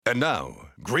And now,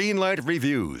 Greenlight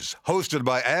Reviews, hosted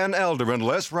by Ann Elder and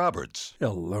Les Roberts.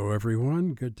 Hello,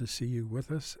 everyone. Good to see you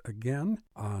with us again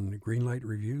on Greenlight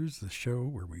Reviews, the show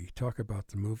where we talk about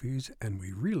the movies, and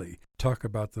we really talk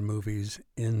about the movies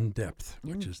in depth,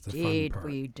 which is the fun Indeed part.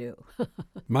 we do.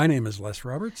 My name is Les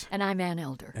Roberts. And I'm Ann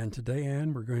Elder. And today,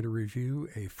 Ann, we're going to review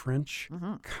a French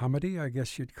comedy, I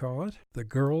guess you'd call it, The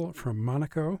Girl from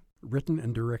Monaco, written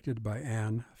and directed by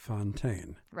Anne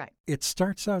Fontaine. Right. It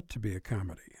starts out to be a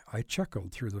comedy. I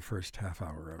chuckled through the first half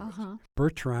hour of it. Uh-huh.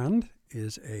 Bertrand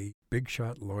is a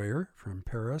big-shot lawyer from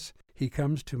Paris. He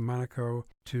comes to Monaco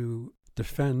to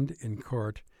defend in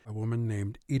court a woman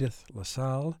named Edith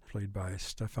Lassalle, played by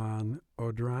Stéphane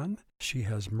Audran. She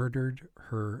has murdered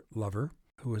her lover,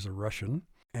 who is a Russian,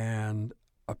 and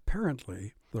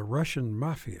apparently the Russian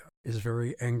mafia is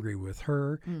very angry with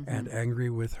her and angry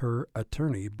with her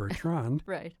attorney, Bertrand.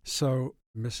 Right. So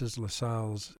Mrs.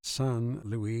 Lassalle's son,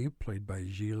 Louis, played by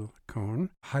Gilles Cohn,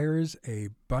 hires a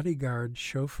bodyguard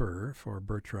chauffeur for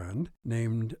Bertrand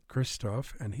named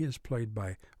Christophe, and he is played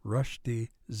by Rushdie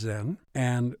Zen.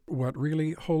 And what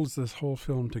really holds this whole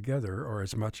film together, or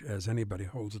as much as anybody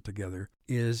holds it together,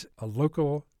 is a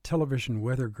local television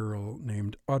weather girl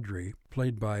named Audrey,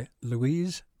 played by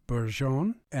Louise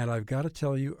Bourgeon, and I've got to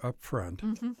tell you up front,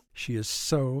 she is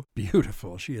so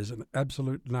beautiful. She is an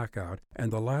absolute knockout. And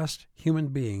the last human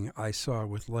being I saw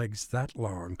with legs that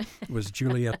long was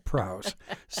Juliette Prowse.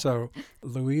 So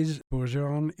Louise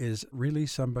Bourgeon is really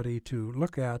somebody to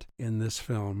look at in this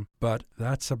film, but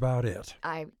that's about it.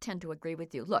 I tend to agree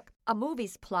with you. Look, a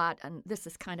movie's plot, and this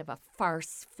is kind of a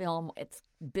farce film, it's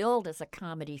billed as a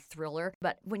comedy thriller,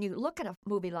 but when you look at a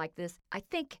movie like this, I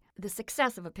think the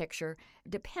success of a picture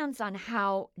depends on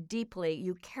how deeply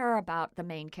you care about the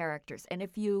main characters. And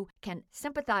if you can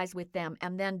sympathize with them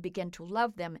and then begin to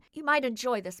love them, you might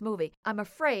enjoy this movie. I'm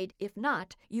afraid, if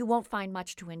not, you won't find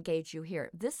much to engage you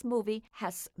here. This movie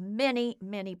has many,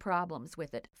 many problems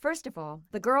with it. First of all,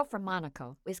 The Girl from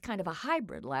Monaco is kind of a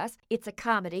hybrid, Les. It's a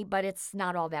comedy, but it's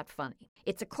not all that funny.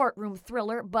 It's a courtroom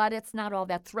thriller, but it's not all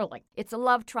that thrilling. It's a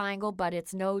love triangle, but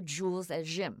it's no Jules et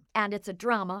Jim. And it's a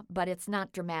drama, but it's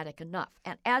not dramatic enough.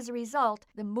 And as a result,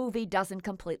 the movie doesn't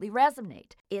completely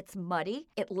resonate. It's muddy,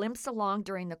 it limps along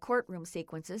during the courtroom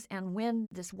sequences, and when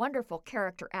this wonderful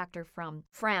character actor from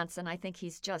France, and I think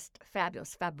he's just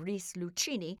fabulous, Fabrice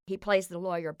Lucchini, he plays the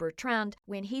lawyer Bertrand,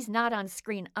 when he's not on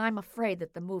screen, I'm afraid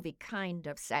that the movie kind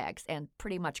of sags and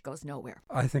pretty much goes nowhere.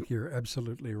 I think you're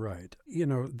absolutely right. You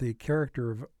know, the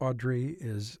character of Audrey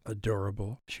is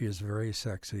adorable. She is very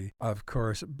sexy. Of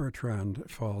course, Bertrand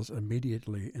falls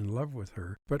immediately in love with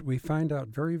her, but we find out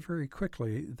very, very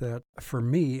quickly that, for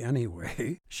me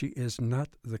anyway, she is not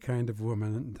the kind of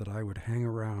woman that I would hang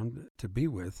around to be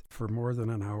with for more than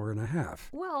an hour and a half.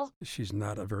 Well, She's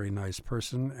not a very nice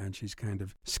person, and she's kind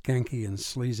of skanky and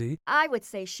sleazy. I would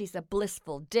say she's a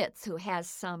blissful ditz who has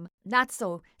some not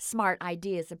so smart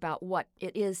ideas about what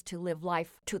it is to live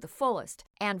life to the fullest.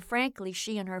 And frankly,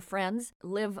 she and her friends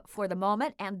live for the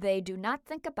moment, and they do not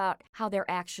think about how their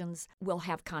actions will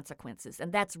have consequences.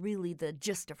 And that's really the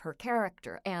gist of her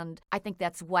character. And I think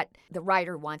that's what the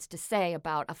writer wants to say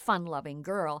about a fun-loving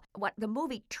girl. What the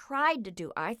movie tried to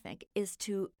do, I think, is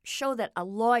to show that a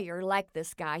lawyer like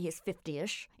this guy, he's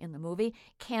 50-ish in the movie,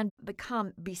 can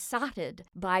become besotted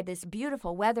by this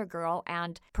beautiful weather girl,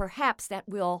 and perhaps that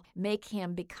will make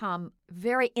him become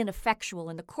very ineffectual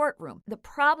in the courtroom. The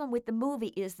problem with the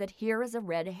movie is that here is a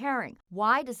red herring.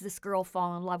 Why does this girl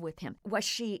fall in love with him? Was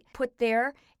she put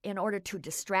there in order to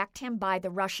distract him by the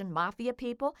Russian mafia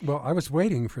people? Well, I was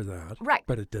waiting for that, Right.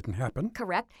 but it didn't happen.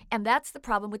 Correct. And that's the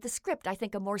problem with the script. I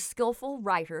think a more skillful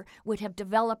writer would have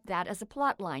developed that as a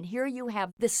plot line. Here you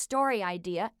have this story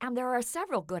idea, and there are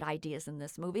several good ideas in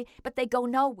this movie, but they go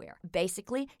nowhere.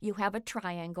 Basically, you have a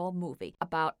triangle movie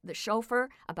about the chauffeur,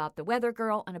 about the weather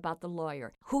girl, and about the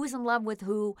lawyer. Who's in love with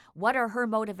who? What are her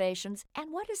motivations?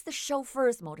 And what is the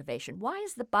chauffeur's motivation? Why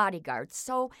is the bodyguard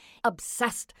so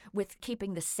obsessed with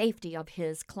keeping the safety of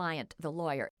his client, the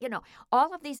lawyer? You know,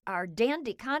 all of these are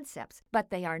dandy concepts, but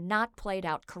they are not played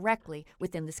out correctly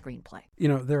within the screenplay. You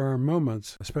know, there are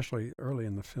moments, especially early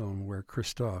in the film, where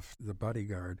Christophe, the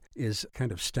bodyguard, is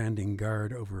kind of standing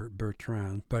guard over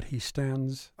Bertrand, but he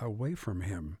stands away from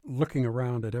him, looking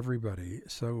around at everybody.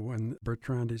 So when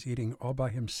Bertrand is eating all by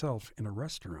himself in a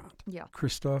restaurant, Yeah.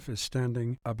 Christophe is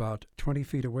standing about 20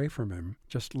 feet away from him,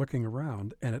 just looking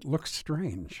around, and it looks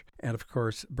strange. And of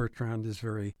course, Bertrand is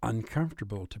very very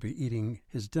uncomfortable to be eating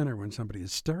his dinner when somebody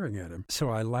is staring at him. So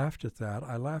I laughed at that.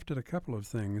 I laughed at a couple of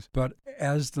things. But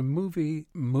as the movie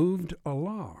moved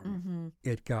along,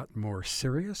 it got more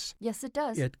serious. Yes, it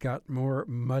does. It got more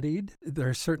muddied.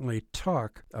 There's certainly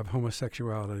talk of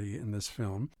homosexuality in this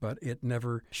film, but it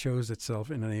never shows itself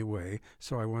in any way.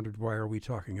 So I wondered, why are we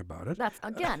talking about it? That's,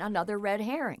 again, another red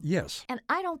herring. Yes. And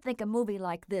I don't think a movie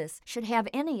like this should have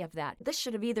any of that. This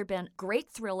should have either been a great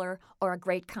thriller or a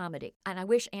great comedy. And I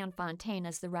wish Anne Fontaine,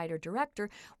 as the writer-director,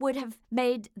 would have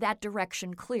made that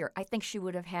direction clear. I think she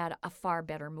would have had a far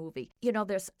better movie. You know,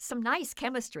 there's some nice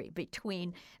chemistry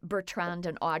between Bertrand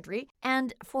and Audrey.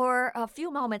 And for a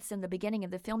few moments in the beginning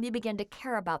of the film, you begin to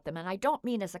care about them. And I don't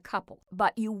mean as a couple,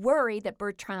 but you worry that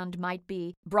Bertrand might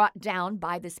be brought down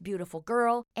by this beautiful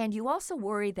girl. And you also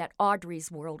worry that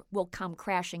Audrey's world will come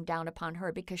crashing down upon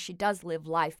her because she does live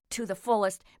life to the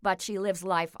fullest, but she lives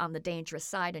life on the dangerous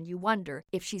side. And you wonder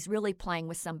if she's really playing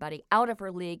with somebody out of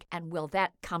her league, and will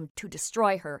that come to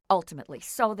destroy her ultimately?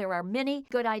 So there are many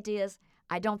good ideas.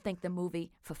 I don't think the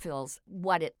movie fulfills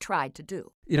what it tried to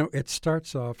do. You know, it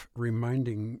starts off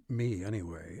reminding me,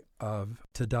 anyway, of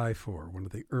To Die For, one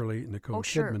of the early Nicole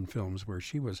Kidman films where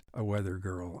she was a weather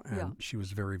girl and she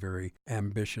was very, very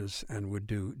ambitious and would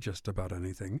do just about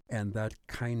anything. And that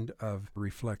kind of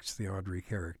reflects the Audrey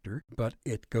character, but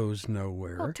it goes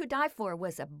nowhere. Well, To Die For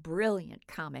was a brilliant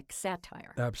comic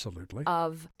satire. Absolutely.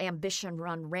 Of ambition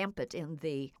run rampant in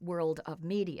the world of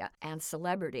media and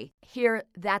celebrity. Here,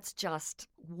 that's just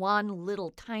one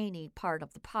little tiny part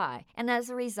of the pie. And as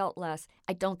a result, Les,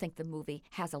 I don't think the movie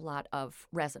has a lot of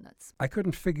resonance. I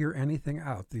couldn't figure anything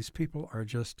out. These people are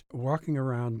just walking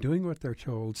around, doing what they're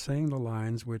told, saying the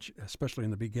lines, which, especially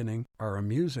in the beginning, are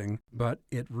amusing, but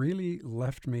it really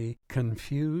left me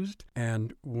confused.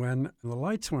 And when the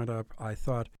lights went up, I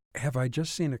thought, have I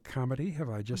just seen a comedy? Have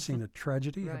I just seen a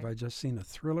tragedy? Right. Have I just seen a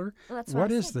thriller? Well, that's what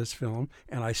is this film?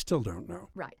 And I still don't know.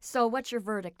 Right. So what's your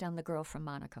verdict on The Girl from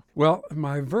Monaco? Well,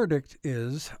 my verdict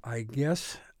is, I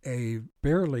guess, a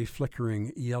barely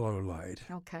flickering yellow light.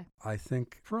 Okay. I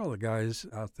think for all the guys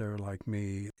out there like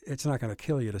me, it's not going to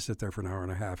kill you to sit there for an hour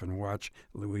and a half and watch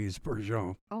Louise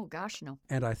Bourgeon. Oh, gosh, no.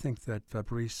 And I think that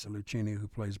Fabrice Lucchini, who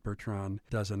plays Bertrand,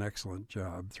 does an excellent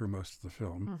job through most of the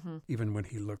film, even when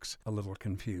he looks a little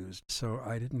confused. So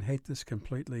I didn't hate this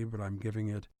completely, but I'm giving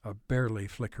it a barely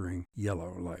flickering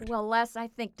yellow light. Well, Les, I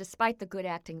think despite the good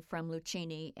acting from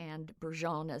Lucchini and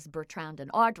Bourgeon as Bertrand and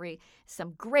Audrey,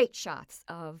 some great shots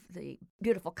of the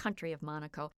beautiful country of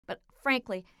Monaco. But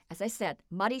frankly, as I said,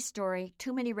 muddy story,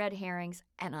 too many red herrings,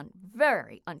 and a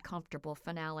very uncomfortable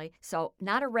finale. So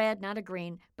not a red, not a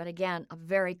green, but again, a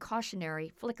very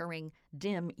cautionary, flickering,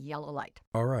 dim yellow light.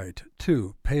 All right,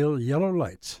 2 pale yellow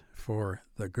lights for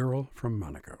The Girl from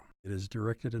Monaco. It is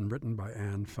directed and written by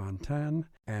Anne Fontaine,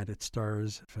 and it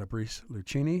stars Fabrice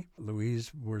Lucchini,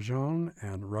 Louise Bourgeon,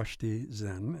 and Rushdie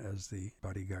Zen as the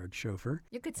bodyguard chauffeur.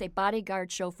 You could say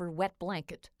bodyguard chauffeur wet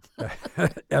blanket.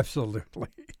 Absolutely.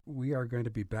 We are going to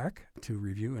be back to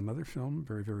review another film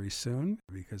very, very soon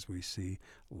because we see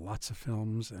lots of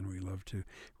films and we love to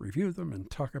review them and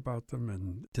talk about them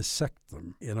and dissect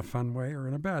them in a fun way or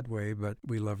in a bad way, but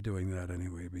we love doing that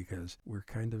anyway because we're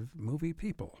kind of movie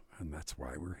people, and that's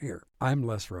why we're here. I'm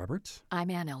Les Roberts. I'm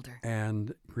Ann Elder.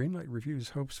 And Greenlight Reviews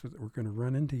hopes that we're going to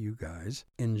run into you guys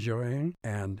enjoying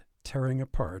and tearing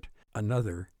apart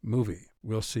another movie.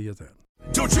 We'll see you then.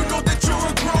 Don't you know that you're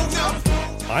a grown-up?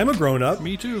 I'm a grown-up.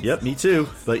 Me too. Yep, me too.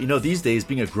 But you know, these days,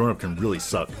 being a grown-up can really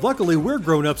suck. Luckily, we're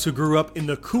grown-ups who grew up in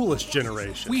the coolest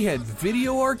generation. We had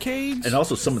video arcades. And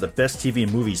also some of the best TV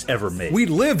and movies ever made. We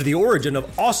lived the origin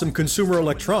of awesome consumer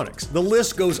electronics. The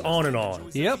list goes on and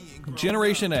on. Yep,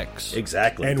 Generation X.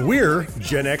 Exactly. And we're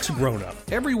Gen X grown-up.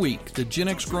 Every week, the Gen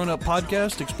X Grown Up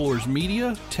podcast explores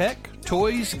media, tech,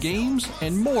 toys, games,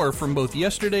 and more from both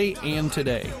yesterday and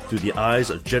today. Through the eyes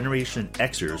of Generation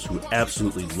Xers who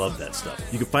absolutely love that stuff.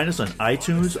 You can find us on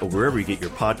iTunes or wherever you get your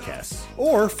podcasts.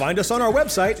 Or find us on our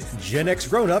website,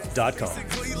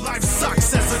 genxgrownup.com. Life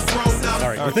sucks as a grown-up. All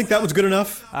right, you think that was good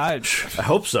enough? I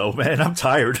hope so, man. I'm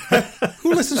tired.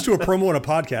 Who listens to a promo on a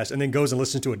podcast and then goes and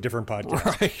listens to a different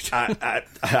podcast? Right.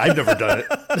 I've never done it.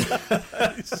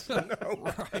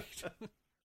 No. Right.